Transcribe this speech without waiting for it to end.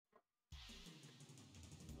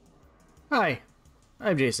Hi,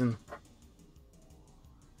 I'm Jason.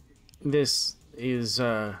 This is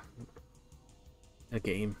a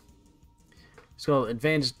game. It's called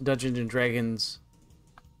Advanced Dungeons and Dragons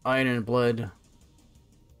Iron and Blood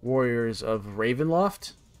Warriors of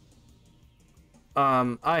Ravenloft.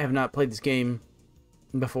 I have not played this game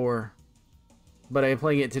before, but I am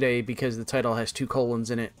playing it today because the title has 2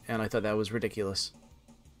 colons in it, and I thought that was ridiculous.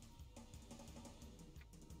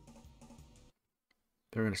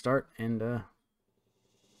 They're gonna start, and well,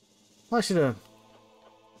 I should have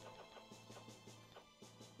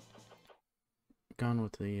gone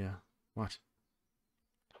with the what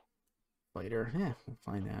later. Yeah, we'll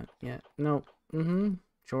find that. Yeah, no,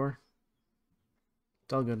 sure,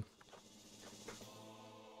 it's all good.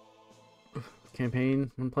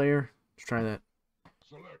 Campaign, 1 player. Let's try that.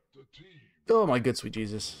 Select a team. Oh my good sweet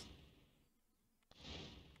Jesus.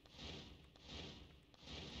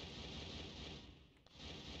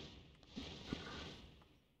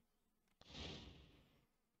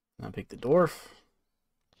 I'll pick the dwarf.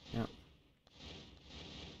 Yep.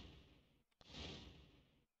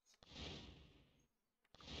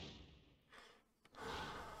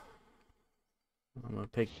 I'm gonna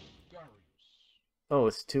pick. Darius. Oh,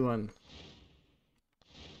 it's 2 on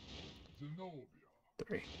Zenobia.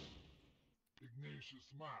 3.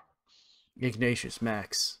 Ignatius Max. Ignatius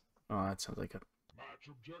Max. Oh, that sounds like a. Match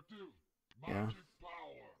objective. Yeah. Magic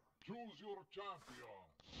power. Choose your champion.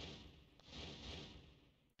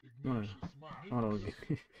 Oh, Ignatius Max. oh,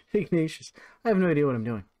 Ignatius. I have no idea what I'm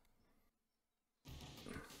doing.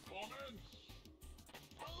 Comments.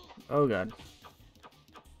 Oh god.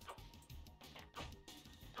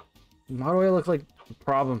 Why do I look like a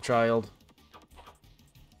problem child?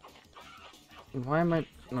 Why am I...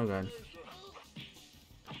 Oh god.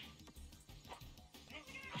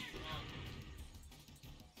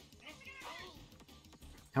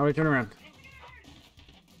 How do I turn around?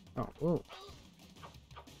 Oh, whoa.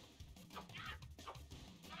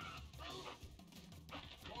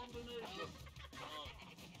 Combination.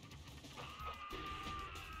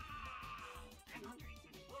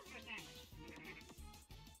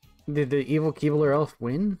 Did the evil Keebler elf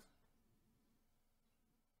win?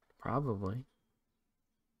 Probably.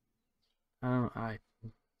 I don't know. Match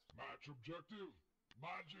objective.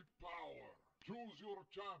 Magic power. Choose your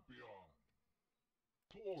champion.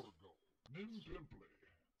 Torgo. Nimpimply.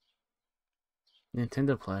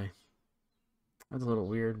 Nintendo Play. That's a little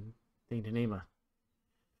weird thing to name a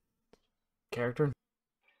character.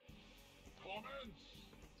 Comments.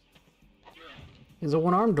 He's a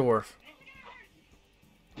 1-armed dwarf.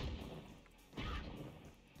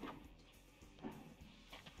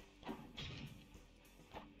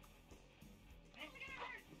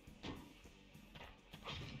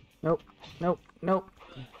 Nope. Nope. Nope.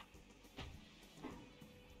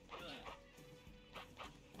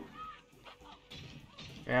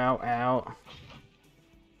 Ow, ow.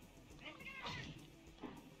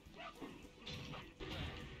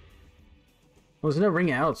 Well, there's no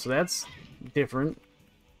ring out, so that's different.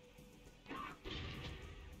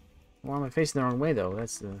 Why am I facing the wrong way, though?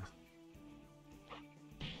 That's the...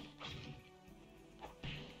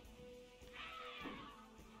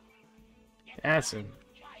 That's it.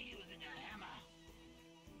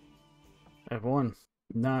 I've won.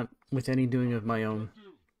 Not with any doing of my own.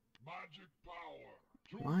 Magic power.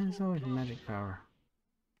 Choose Why is your always magic champion. power?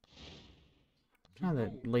 Not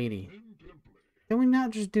that lady. Nimpimply. Can we not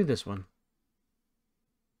just do this one?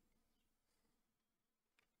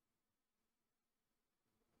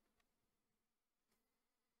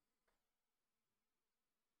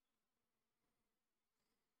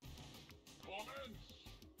 Comments.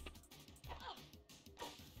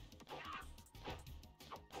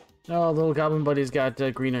 Oh, little goblin buddy's got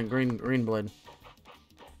green blood.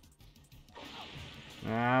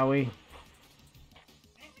 Owie.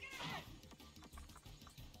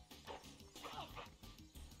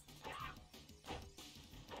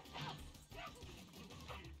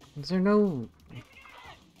 Is there no...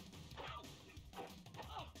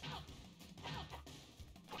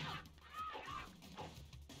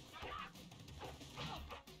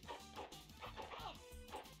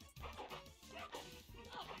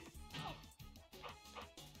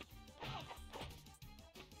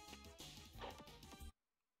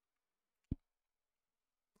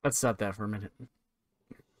 Let's stop that for a minute.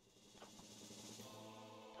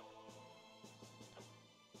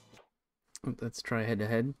 Let's try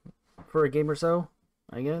head-to-head for a game or so,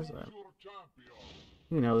 I guess. Choose your champion.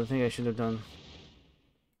 You know, the thing I should have done.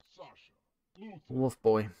 Sasha. Luther. Wolf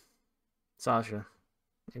boy. Sasha.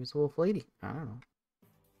 Maybe it's a wolf lady. I don't know.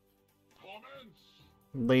 Comments.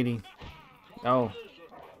 Lady. Oh.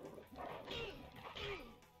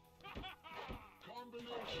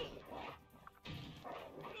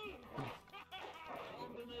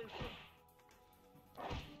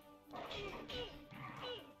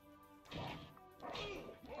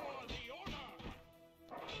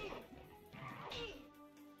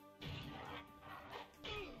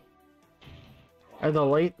 Are the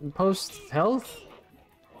light posts health?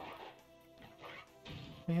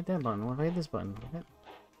 I hit that button. What if I hit this button? Once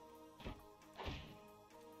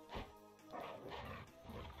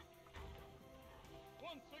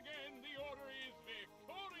again, the order is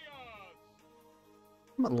victorious.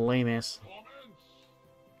 I'm a lame ass. Commence.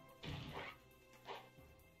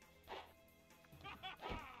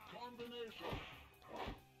 Combination.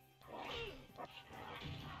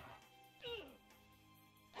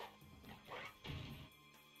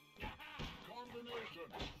 Combination.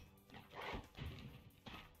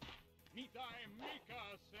 Mitai Mika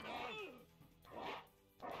Sinner.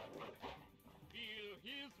 Feel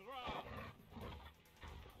his wrath.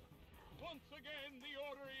 Once again, the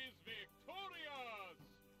order is victorious.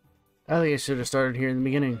 I think I should have started here in the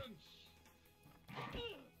beginning. Yield,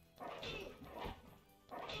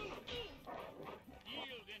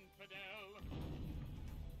 infidel.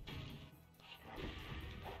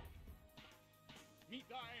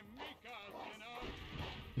 Mitai Mika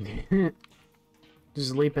Sinner.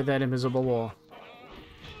 Just leap at that invisible wall.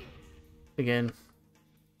 Again.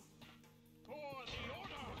 For the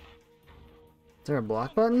order. Is there a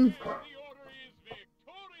block button? The order is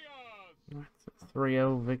victorious.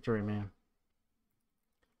 3-0 victory, man.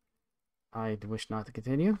 I wish not to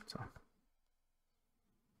continue, so.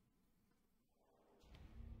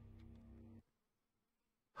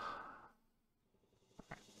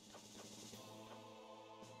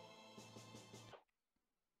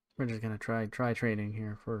 We're just gonna try training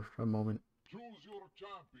here for a moment. Choose your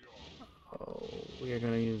champion. Oh, we are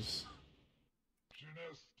gonna use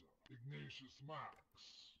Ginesta. Ignatius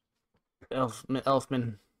Max.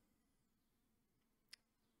 Elfman.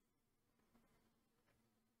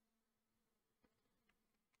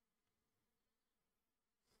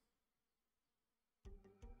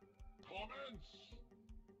 Commence.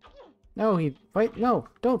 No, he fight. No,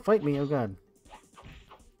 don't fight me. Oh God.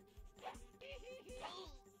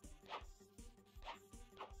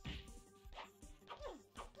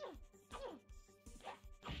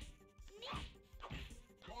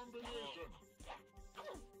 Combination.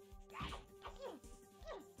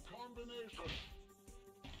 Combination.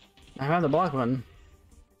 I found the block button.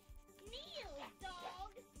 Kneel,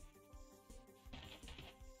 dog.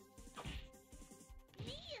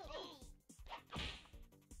 Kneel.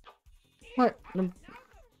 What? Kneel, dog.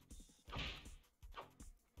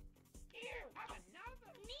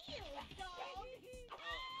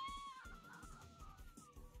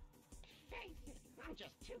 Face it, I'm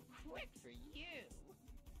just too quick for you.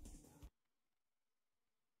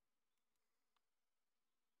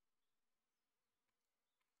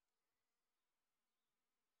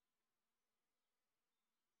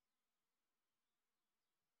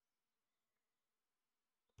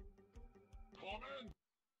 Commence.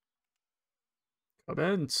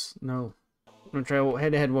 Commence. No. I'm gonna try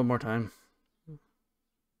head to head one more time.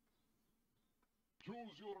 Choose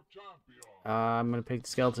your champion. I'm gonna pick the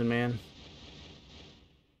skeleton man.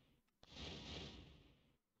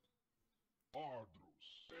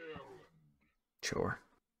 Ardrus. Erland. Sure.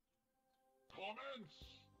 Commence.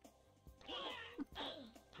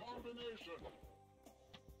 Combination.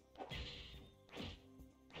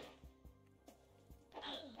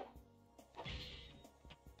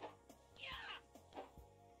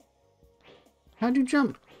 How'd you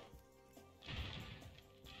jump?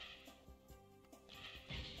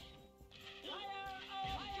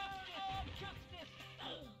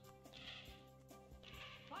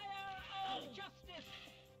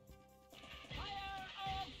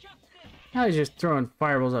 Now he's just throwing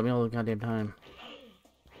fireballs at me all the goddamn time.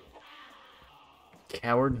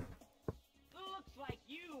 Coward. Looks like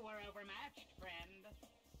you were overmatched, friend.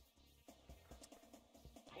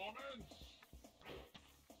 Commence.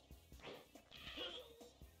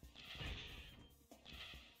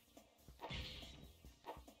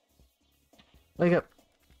 Wake up.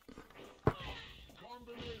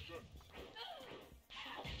 Combination.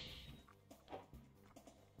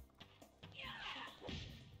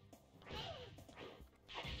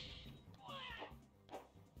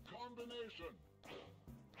 Combination.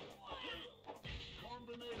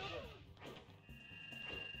 Combination.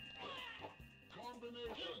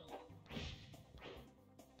 Combination.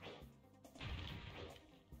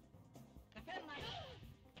 Defend my...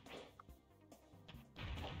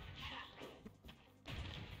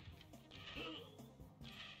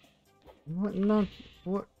 What? No.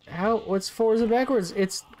 What? How? What's forwards and backwards?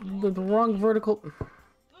 It's the wrong vertical. Looks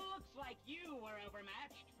like you were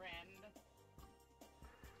overmatched, friend.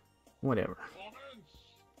 Whatever. Commence.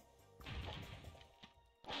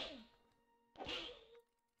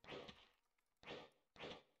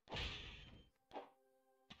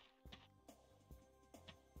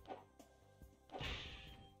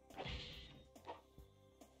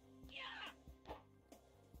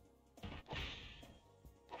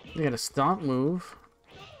 They got a stomp move.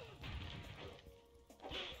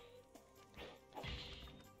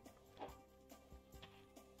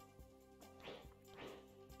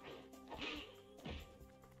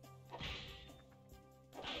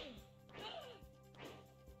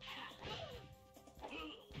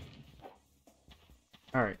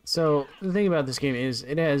 Alright, so the thing about this game is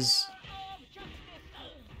it has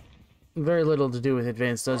very little to do with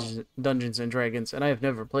Advanced Dungeons and Dragons, and I have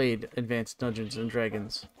never played Advanced Dungeons and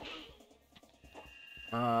Dragons.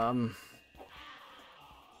 I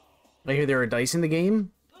hear there are dice in the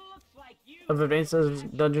game of Advanced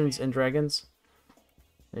Dungeons and Dragons.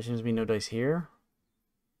 There seems to be no dice here.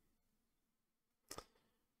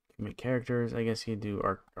 Make characters, I guess you do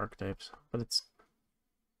archetypes, but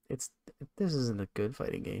this isn't a good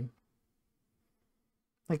fighting game.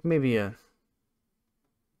 Like maybe a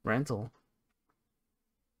rental,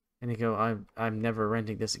 and you go, I'm never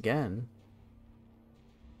renting this again,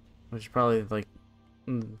 which is probably like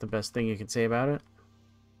the best thing you can say about it.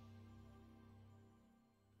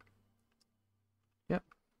 Yep.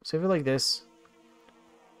 So if you like this,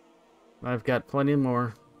 I've got plenty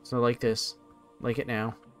more. So like this, like it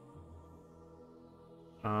now.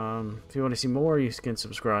 If you want to see more, you can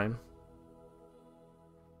subscribe.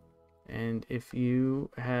 And if you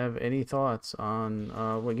have any thoughts on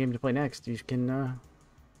what game to play next, you can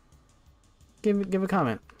give a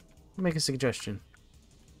comment, make a suggestion.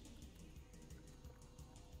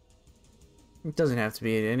 It doesn't have to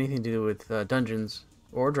be anything to do with Dungeons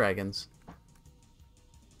or Dragons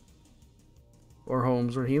or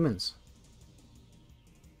homes or humans.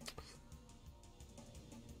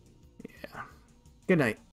 Yeah. Good night.